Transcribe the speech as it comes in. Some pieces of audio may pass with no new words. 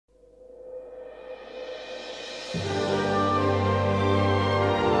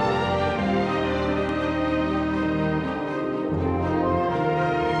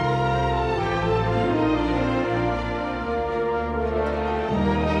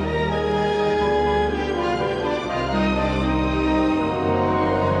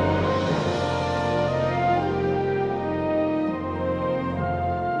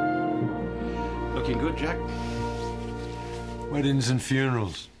Weddings and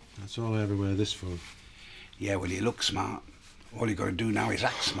funerals. That's all I ever wear this for. Yeah, well, you look smart. All you got to do now is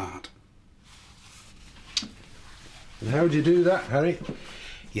act smart. And how do you do that, Harry?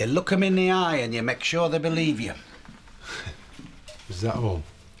 You look them in the eye and you make sure they believe you. Is that all?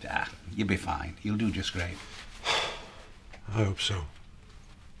 Ah, you'll be fine. You'll do just great. I hope so.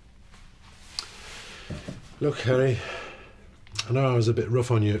 Look, Harry, I know I was a bit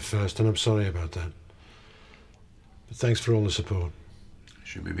rough on you at first, and I'm sorry about that. But thanks for all the support.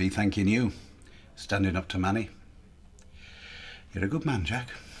 Should we be thanking you? Standing up to Manny. You're a good man, Jack.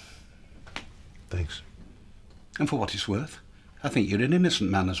 Thanks. And for what it's worth, I think you're an innocent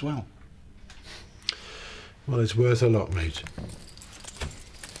man as well. Well, it's worth a lot, mate.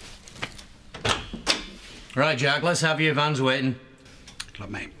 Right, Jack, let's have your vans waiting. Good luck,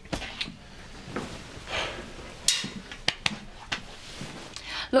 mate.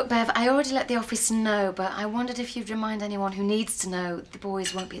 Look, Bev, I already let the office know, but I wondered if you'd remind anyone who needs to know the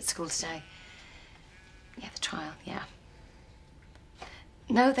boys won't be at school today. Yeah, the trial, yeah.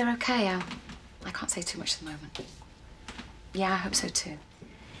 No, they're okay. I can't say too much at the moment. Yeah, I hope so too.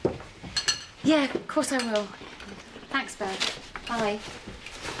 Yeah, of course I will. Thanks, Bev. Bye.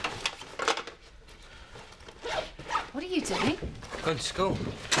 What are you doing? Going to school.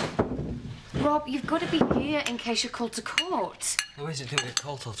 Rob, you've got to be here in case you're called to court. Louisa didn't get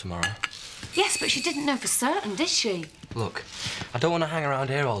called till tomorrow. Yes, but she didn't know for certain, did she? Look, I don't want to hang around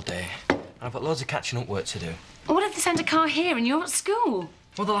here all day. I've got loads of catching up work to do. What if they send a car here and you're at school?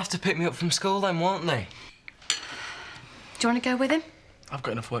 Well, they'll have to pick me up from school then, won't they? Do you want to go with him? I've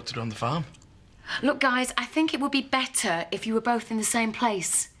got enough work to do on the farm. Look, guys, I think it would be better if you were both in the same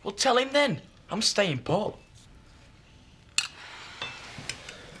place. Well, tell him then. I'm staying put.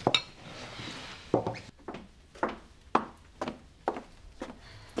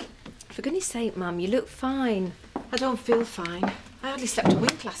 For goodness sake, Mum, you look fine. I don't feel fine. I hardly slept a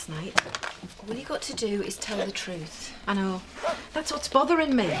wink last night. All you got to do is tell the truth. I know. That's what's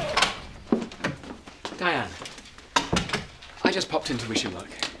bothering me. Diane, I just popped in to wish you luck.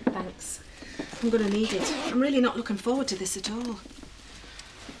 Thanks. I'm going to need it. I'm really not looking forward to this at all.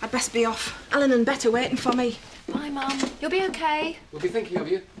 I'd best be off. Alan and Bet are waiting for me. Bye, Mum. You'll be okay. We'll be thinking of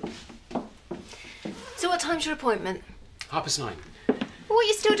you. So what time's your appointment? 9:30. What are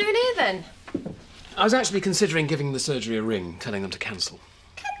you still doing here, then? I was actually considering giving the surgery a ring, telling them to cancel.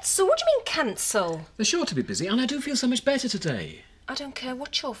 Cancel? What do you mean, cancel? They're sure to be busy, and I do feel so much better today. I don't care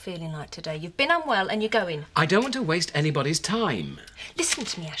what you're feeling like today. You've been unwell and you're going. I don't want to waste anybody's time. Listen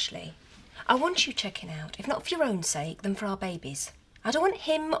to me, Ashley. I want you checking out, if not for your own sake, then for our babies. I don't want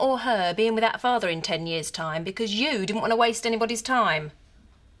him or her being without a father in 10 years' time because you didn't want to waste anybody's time.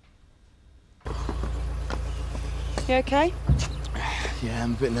 You okay? Yeah,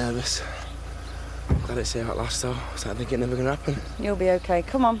 I'm a bit nervous. Glad it's here at last, though. I think it's never going to happen. You'll be okay.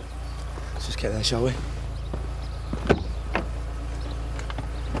 Come on. Let's just get there, shall we?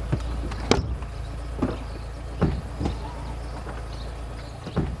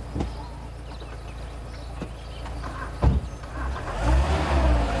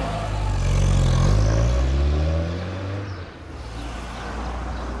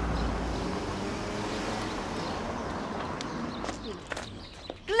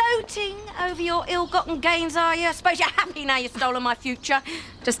 Gloating over your ill-gotten gains, are you? I suppose you're happy now you've stolen my future.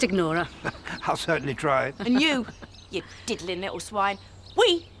 Just ignore her. I'll certainly try. And you diddling little swine,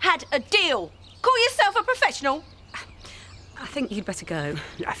 we had a deal. Call yourself a professional. I think you'd better go.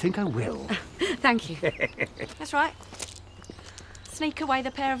 I think I will. Thank you. That's right. Sneak away,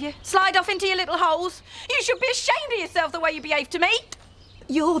 the pair of you. Slide off into your little holes. You should be ashamed of yourself the way you behaved to me.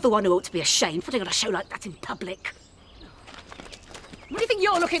 You're the one who ought to be ashamed for putting on a show like that in public. What do you think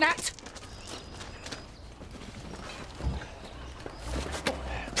you're looking at?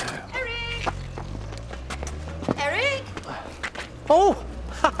 Eric! Eric! Oh!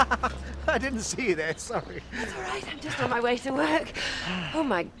 I didn't see you there, sorry. That's all right, I'm just on my way to work. Oh,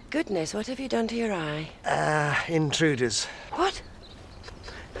 my goodness, what have you done to your eye? Intruders. What?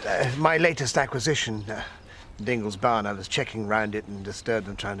 My latest acquisition, Dingle's barn. I was checking round it and disturbed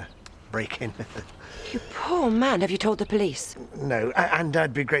them trying to break in. You poor man. Have you told the police? No, and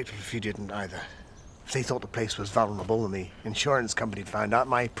I'd be grateful if you didn't either. If they thought the place was vulnerable and the insurance company found out,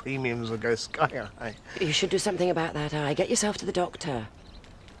 my premiums would go sky high. You should do something about that eye. Get yourself to the doctor.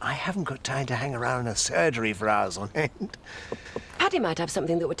 I haven't got time to hang around in a surgery for hours on end. Paddy might have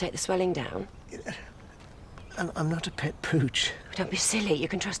something that would take the swelling down. I'm not a pet pooch. Don't be silly. You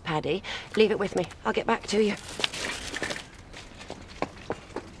can trust Paddy. Leave it with me. I'll get back to you.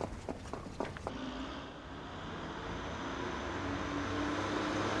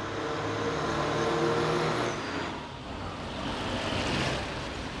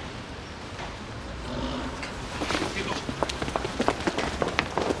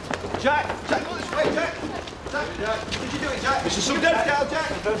 Jack, did you do it, Jack? Mr. Sugden! Scout, Jack!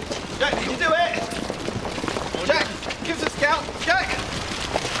 Jack, did you do it? Jack, give us a scout, Jack!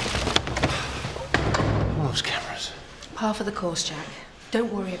 All those cameras. Par for the course, Jack.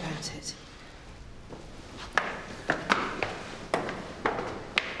 Don't worry about it.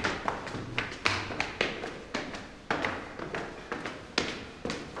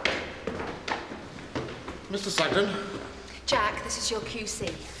 Mr. Sugden. Jack, this is your QC,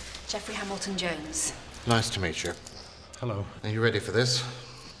 Jeffrey Hamilton-Jones. Nice to meet you. Hello. Are you ready for this?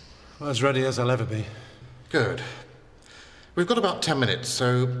 Well, as ready as I'll ever be. Good. We've got about 10 minutes,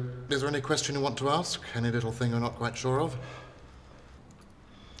 so is there any question you want to ask? Any little thing you're not quite sure of?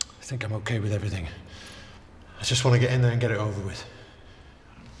 I think I'm okay with everything. I just want to get in there and get it over with.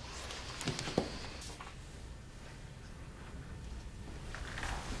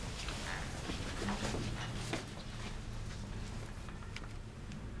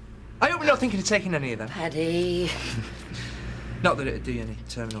 I hope you're not thinking of taking any of them. Paddy. Not that it'd do you any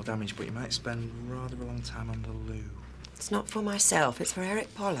terminal damage, but you might spend rather a long time on the loo. It's not for myself, it's for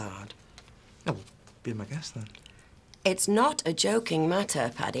Eric Pollard. Oh, be my guest then. It's not a joking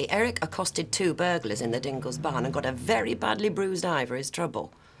matter, Paddy. Eric accosted 2 burglars in the Dingles barn and got a very badly bruised eye for his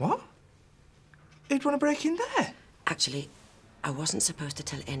trouble. What? Who'd want to break in there? Actually, I wasn't supposed to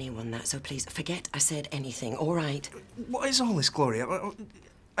tell anyone that, so please forget I said anything, all right? What is all this, Gloria?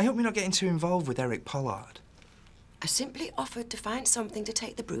 I hope you're not getting too involved with Eric Pollard. I simply offered to find something to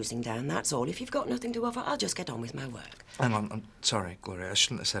take the bruising down, that's all. If you've got nothing to offer, I'll just get on with my work. Hang on, I'm sorry, Gloria. I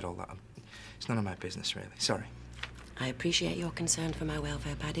shouldn't have said all that. It's none of my business, really. Sorry. I appreciate your concern for my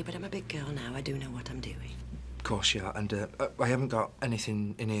welfare, Paddy, but I'm a big girl now. I do know what I'm doing. Of course you are, and I haven't got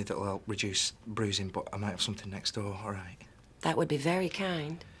anything in here that'll help reduce bruising, but I might have something next door, all right? That would be very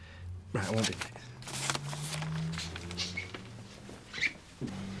kind. Right, I won't be late.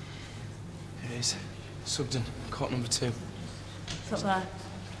 Here it is. Sugden, court number 2. What's up there?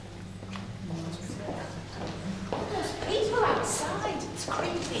 People outside. It's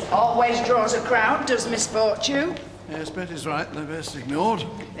creepy. Always draws a crowd, does misfortune. Yes, Betty's right. They're best ignored.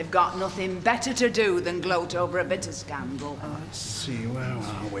 They've got nothing better to do than gloat over a bit of scandal. Let's see, where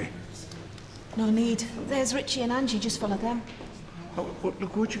are we? No need. There's Richie and Angie. Just follow them. Oh,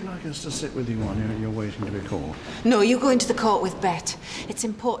 look, would you like us to sit with you while you're waiting to be called? No, you go into the court with Bet. It's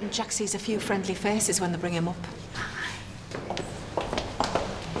important Jack sees a few friendly faces when they bring him up.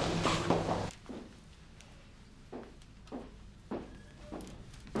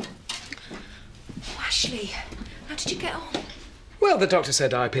 Ashley, how did you get on? Well, the doctor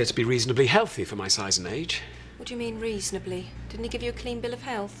said I appear to be reasonably healthy for my size and age. What do you mean reasonably? Didn't he give you a clean bill of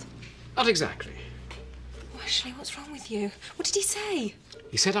health? Not exactly. Oh, Ashley, what's wrong with you? What did he say?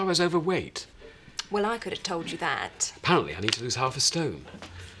 He said I was overweight. Well, I could have told you that. Apparently, I need to lose half a stone.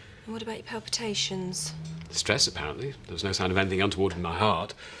 And what about your palpitations? Stress, apparently. There was no sign of anything untoward in my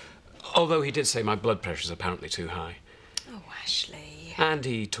heart. Although he did say my blood pressure's apparently too high. Oh, Ashley. And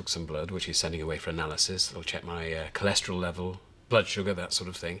he took some blood, which he's sending away for analysis. They'll check my cholesterol level, blood sugar, that sort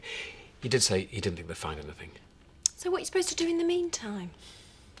of thing. He did say he didn't think they'd find anything. So what are you supposed to do in the meantime?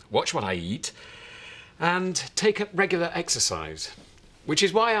 Watch what I eat and take up regular exercise, which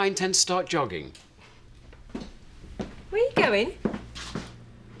is why I intend to start jogging. Where are you going?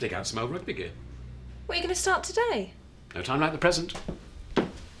 Dig out some old rugby gear. What are you going to start today? No time like the present.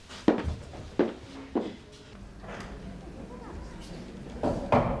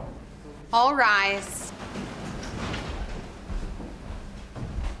 All rise.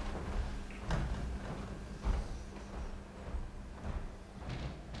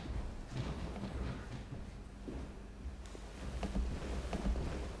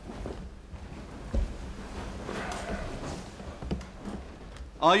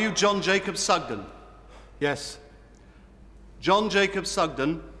 Are you John Jacob Sugden? Yes. John Jacob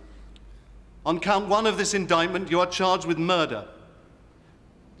Sugden, on count 1 of this indictment, you are charged with murder.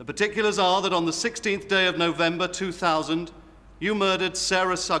 The particulars are that on the 16th day of November 2000, you murdered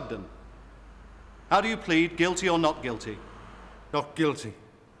Sarah Sugden. How do you plead, guilty or not guilty? Not guilty.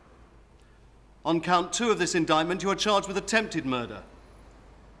 On count 2 of this indictment, you are charged with attempted murder.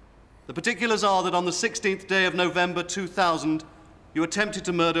 The particulars are that on the 16th day of November 2000, you attempted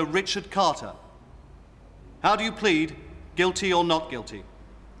to murder Richard Carter. How do you plead, guilty or not guilty?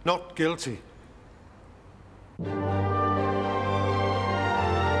 Not guilty.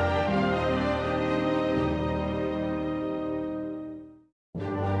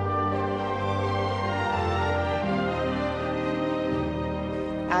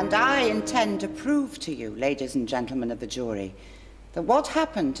 And I intend to prove to you, ladies and gentlemen of the jury, that what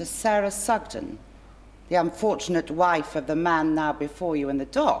happened to Sarah Sugden, the unfortunate wife of the man now before you in the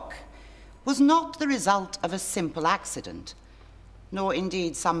dock, was not the result of a simple accident, nor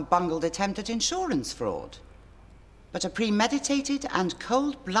indeed some bungled attempt at insurance fraud, but a premeditated and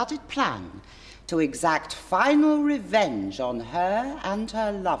cold-blooded plan to exact final revenge on her and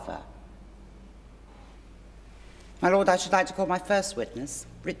her lover. My lord, I should like to call my first witness,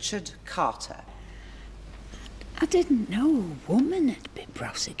 Richard Carter. I didn't know a woman had been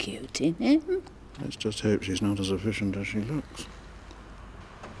prosecuting him. Let's just hope she's not as efficient as she looks.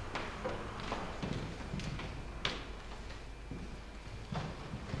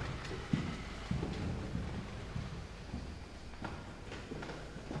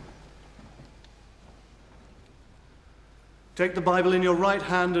 Take the Bible in your right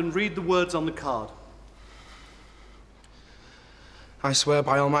hand and read the words on the card. I swear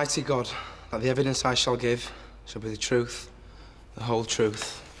by Almighty God that the evidence I shall give shall be the truth, the whole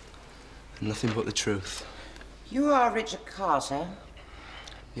truth, and nothing but the truth. You are Richard Carter?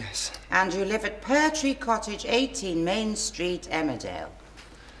 Yes. And you live at Pear Tree Cottage, 18 Main Street, Emmerdale?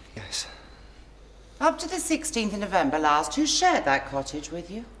 Yes. Up to the 16th of November last, who shared that cottage with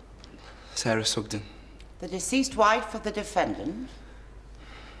you? Sarah Sugden. The deceased wife of the defendant?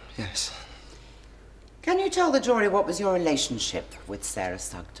 Yes. Can you tell the jury what was your relationship with Sarah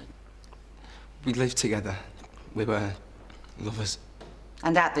Sugden? We lived together. We were lovers.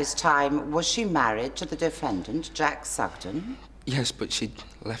 And at this time, was she married to the defendant, Jack Sugden? Yes, but she'd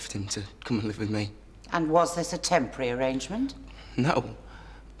left him to come and live with me. And was this a temporary arrangement? No.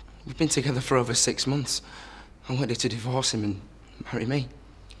 We've been together for over 6 months. I'm ready to divorce him and marry me.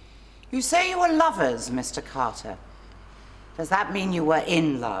 You say you were lovers, Mr. Carter. Does that mean you were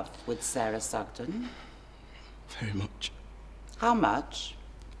in love with Sarah Sugden? Very much. How much?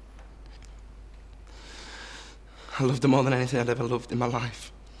 I loved her more than anything I'd ever loved in my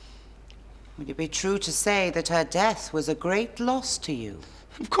life. Would it be true to say that her death was a great loss to you?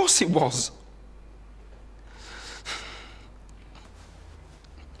 Of course it was.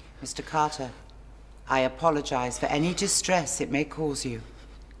 Mr. Carter, I apologize for any distress it may cause you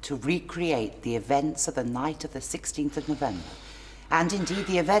to recreate the events of the night of the 16th of November, and indeed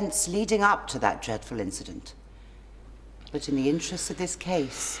the events leading up to that dreadful incident. But in the interests of this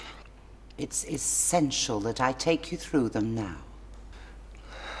case, it's essential that I take you through them now.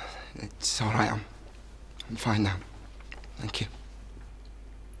 It's all right, I'm fine now. Thank you.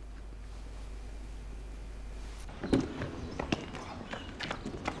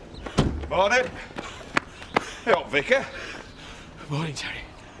 Morning. Hey up, Vicar. Morning, Terry.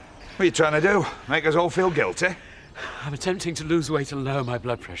 What are you trying to do? Make us all feel guilty? I'm attempting to lose weight and lower my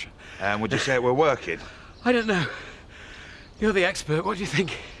blood pressure. And would you say it were working? I don't know. You're the expert. What do you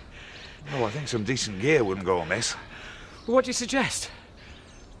think? Oh, I think some decent gear wouldn't go amiss. Well, what do you suggest?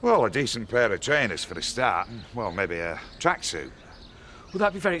 Well, a decent pair of trainers for a start. And, well, maybe a tracksuit. Will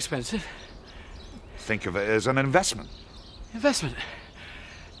that be very expensive? Think of it as an investment. Investment?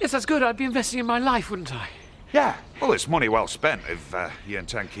 Yes, that's good. I'd be investing in my life, wouldn't I? Yeah. Well, it's money well spent if you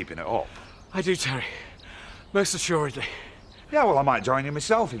intend keeping it up. I do, Terry. Most assuredly. Yeah, well, I might join you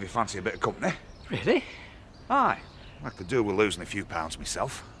myself if you fancy a bit of company. Really? Aye. I could do with losing a few pounds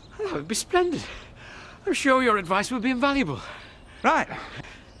myself. Oh, that would be splendid. I'm sure your advice would be invaluable. Right.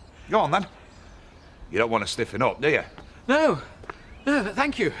 Go on, then. You don't want to stiffen up, do you? No. No,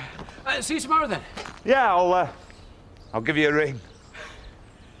 thank you. See you tomorrow, then. Yeah, I'll give you a ring.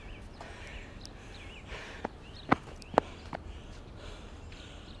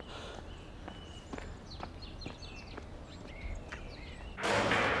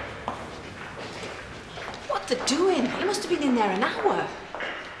 What they're doing? He must have been in there an hour.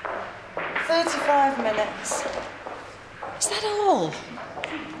 35 minutes. Is that all?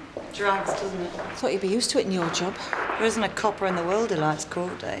 Drags, doesn't it? Thought you'd be used to it in your job. There isn't a copper in the world who likes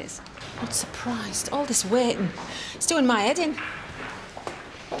court days. Not surprised. All this waiting. It's doing my head in.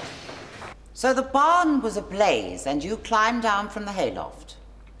 So the barn was ablaze and you climbed down from the hayloft?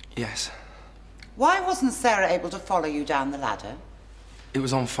 Yes. Why wasn't Sarah able to follow you down the ladder? It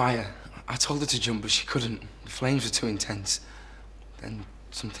was on fire. I told her to jump, but she couldn't. The flames were too intense. Then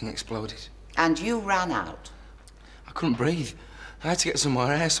something exploded. And you ran out? I couldn't breathe. I had to get some more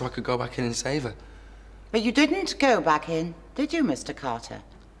air so I could go back in and save her. But you didn't go back in, did you, Mr. Carter?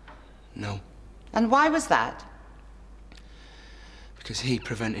 No. And why was that? Because he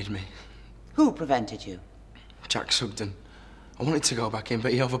prevented me. Who prevented you? Jack Sugden. I wanted to go back in,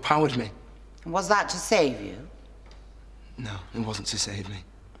 but he overpowered me. And was that to save you? No, it wasn't to save me.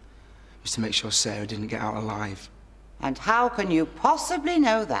 It was to make sure Sarah didn't get out alive. And how can you possibly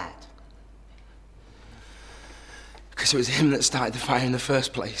know that? Because it was him that started the fire in the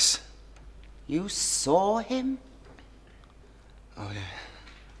first place. You saw him? Oh, yeah.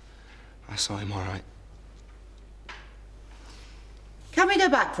 I saw him all right. Can we go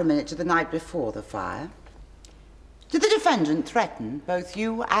back for a minute to the night before the fire? Did the defendant threaten both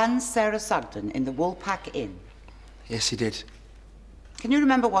you and Sarah Sugden in the Woolpack Inn? Yes, he did. Can you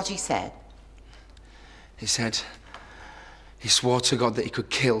remember what he said? He said he swore to God that he could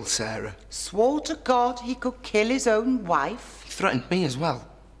kill Sarah. Swore to God he could kill his own wife? He threatened me as well.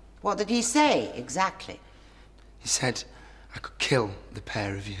 What did he say, exactly? He said I could kill the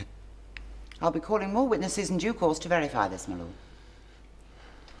pair of you. I'll be calling more witnesses in due course to verify this, my lord.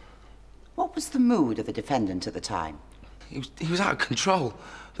 What was the mood of the defendant at the time? He was out of control.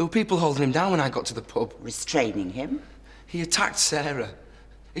 There were people holding him down when I got to the pub. Restraining him? He attacked Sarah.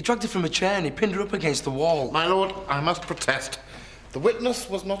 He dragged her from a chair and he pinned her up against the wall. My lord, I must protest. The witness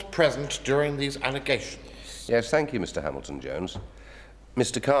was not present during these allegations. Yes, thank you, Mr. Hamilton-Jones.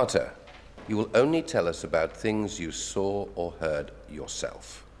 Mr. Carter, you will only tell us about things you saw or heard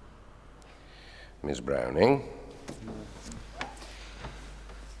yourself. Miss Browning.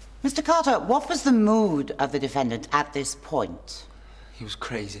 Mr. Carter, what was the mood of the defendant at this point? He was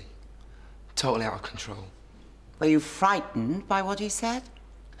crazy. Totally out of control. Were you frightened by what he said?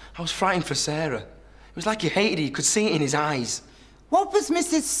 I was frightened for Sarah. It was like he hated her. You could see it in his eyes. What was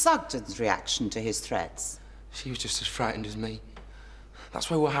Mrs. Sugden's reaction to his threats? She was just as frightened as me.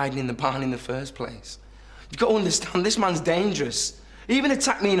 That's why we're hiding in the barn in the first place. You've got to understand, this man's dangerous. He even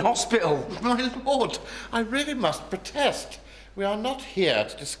attacked me in hospital. My lord, I really must protest. We are not here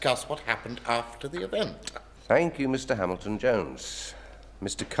to discuss what happened after the event. Thank you, Mr. Hamilton-Jones.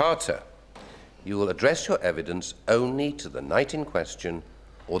 Mr. Carter, you will address your evidence only to the night in question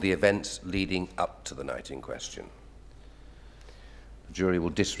or the events leading up to the night in question. The jury will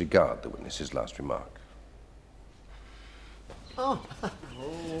disregard the witness's last remark. Oh.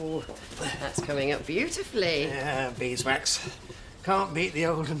 That's coming up beautifully. Yeah, beeswax. Can't beat the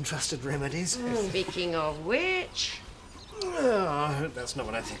old and trusted remedies. Speaking of which... Oh, I hope that's not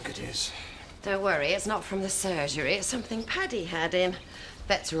what I think it is. Don't worry, it's not from the surgery. It's something Paddy had in.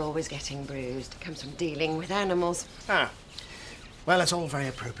 Vets are always getting bruised. It comes from dealing with animals. Ah. Well, it's all very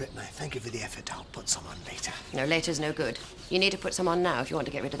appropriate, and I thank you for the effort. I'll put some on later. No, later's no good. You need to put some on now if you want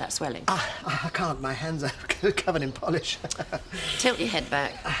to get rid of that swelling. I can't. My hands are covered in polish. Tilt your head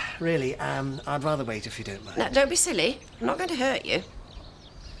back. Really, I'd rather wait if you don't mind. Now, don't be silly. I'm not going to hurt you.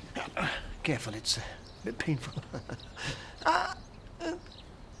 Careful, it's a bit painful.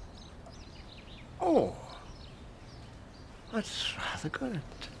 Oh. That's rather good.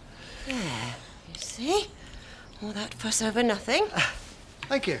 There, you see? All that fuss over nothing.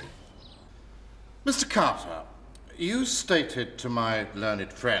 Thank you. Mr. Carter, you stated to my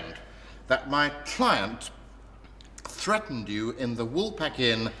learned friend that my client threatened you in the Woolpack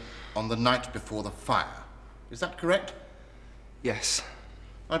Inn on the night before the fire. Is that correct? Yes.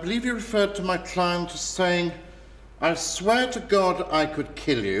 I believe you referred to my client as saying, "I swear to God I could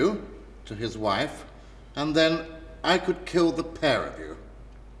kill you," to his wife, and then I could kill the pair of you.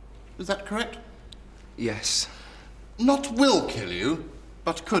 Is that correct? Yes. Not will kill you,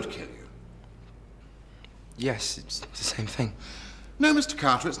 but could kill you. Yes, it's the same thing. No, Mr.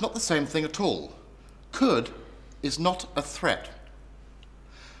 Carter, it's not the same thing at all. Could is not a threat.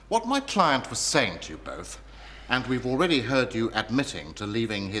 What my client was saying to you both, and we've already heard you admitting to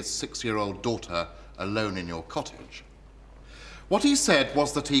leaving his 6-year-old daughter alone in your cottage, what he said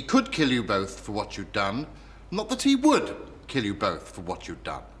was that he could kill you both for what you'd done, not that he would kill you both for what you'd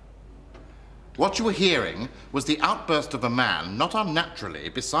done. What you were hearing was the outburst of a man, not unnaturally,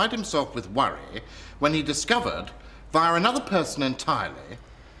 beside himself with worry, when he discovered, via another person entirely,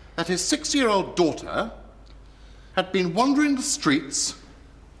 that his 6-year-old daughter had been wandering the streets,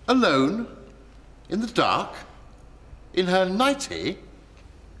 alone, in the dark, in her nightie,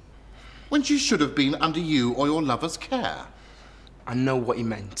 when she should have been under you or your lover's care. I know what he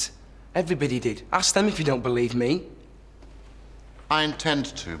meant. Everybody did. Ask them if you don't believe me. I intend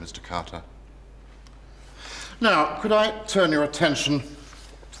to, Mr. Carter. Now, could I turn your attention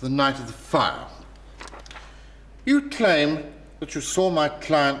to the night of the fire? You claim that you saw my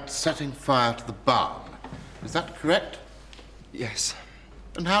client setting fire to the barn. Is that correct? Yes.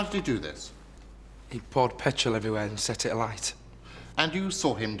 And how did he do this? He poured petrol everywhere and set it alight. And you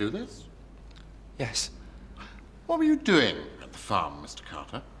saw him do this? Yes. What were you doing at the farm, Mr.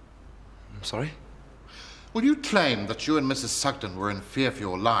 Carter? I'm sorry? Well, you claim that you and Mrs. Sugden were in fear for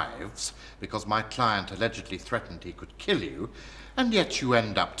your lives because my client allegedly threatened he could kill you, and yet you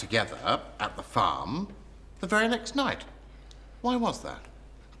end up together at the farm the very next night. Why was that?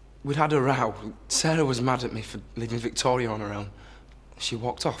 We'd had a row. Sarah was mad at me for leaving Victoria on her own. She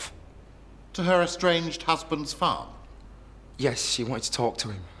walked off. To her estranged husband's farm? Yes, she wanted to talk to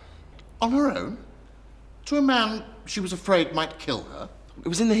him. On her own? To a man she was afraid might kill her? It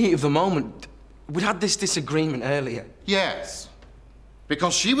was in the heat of the moment. We'd had this disagreement earlier. Yes.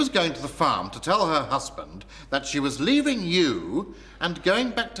 Because she was going to the farm to tell her husband that she was leaving you and going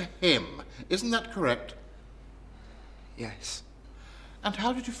back to him. Isn't that correct? Yes. And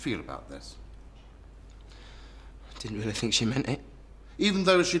how did you feel about this? I didn't really think she meant it. Even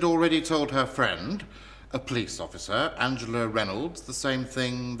though she'd already told her friend, a police officer, Angela Reynolds, the same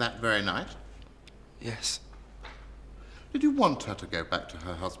thing that very night? Yes. Did you want her to go back to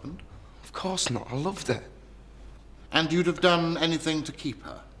her husband? Of course not. I loved her. And you'd have done anything to keep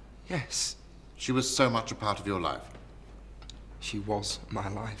her? Yes. She was so much a part of your life? She was my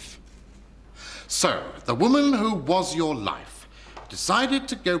life. So, the woman who was your life decided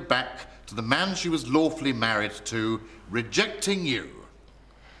to go back to the man she was lawfully married to, rejecting you.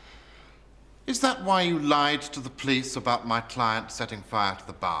 Is that why you lied to the police about my client setting fire to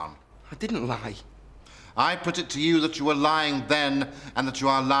the barn? I didn't lie. I put it to you that you were lying then and that you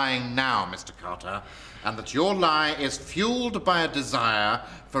are lying now, Mr. Carter, and that your lie is fueled by a desire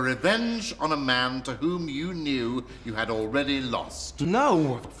for revenge on a man to whom you knew you had already lost.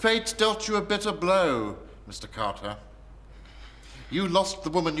 No! Fate dealt you a bitter blow, Mr. Carter. You lost the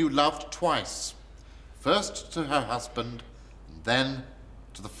woman you loved twice. First to her husband, and then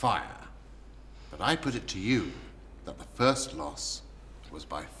to the fire. But I put it to you that the first loss was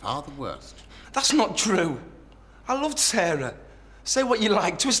by far the worst. That's not true. I loved Sarah. Say what you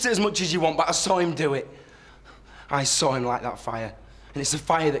like, twist it as much as you want, but I saw him do it. I saw him light that fire. And it's the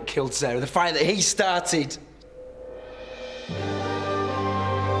fire that killed Sarah, the fire that he started.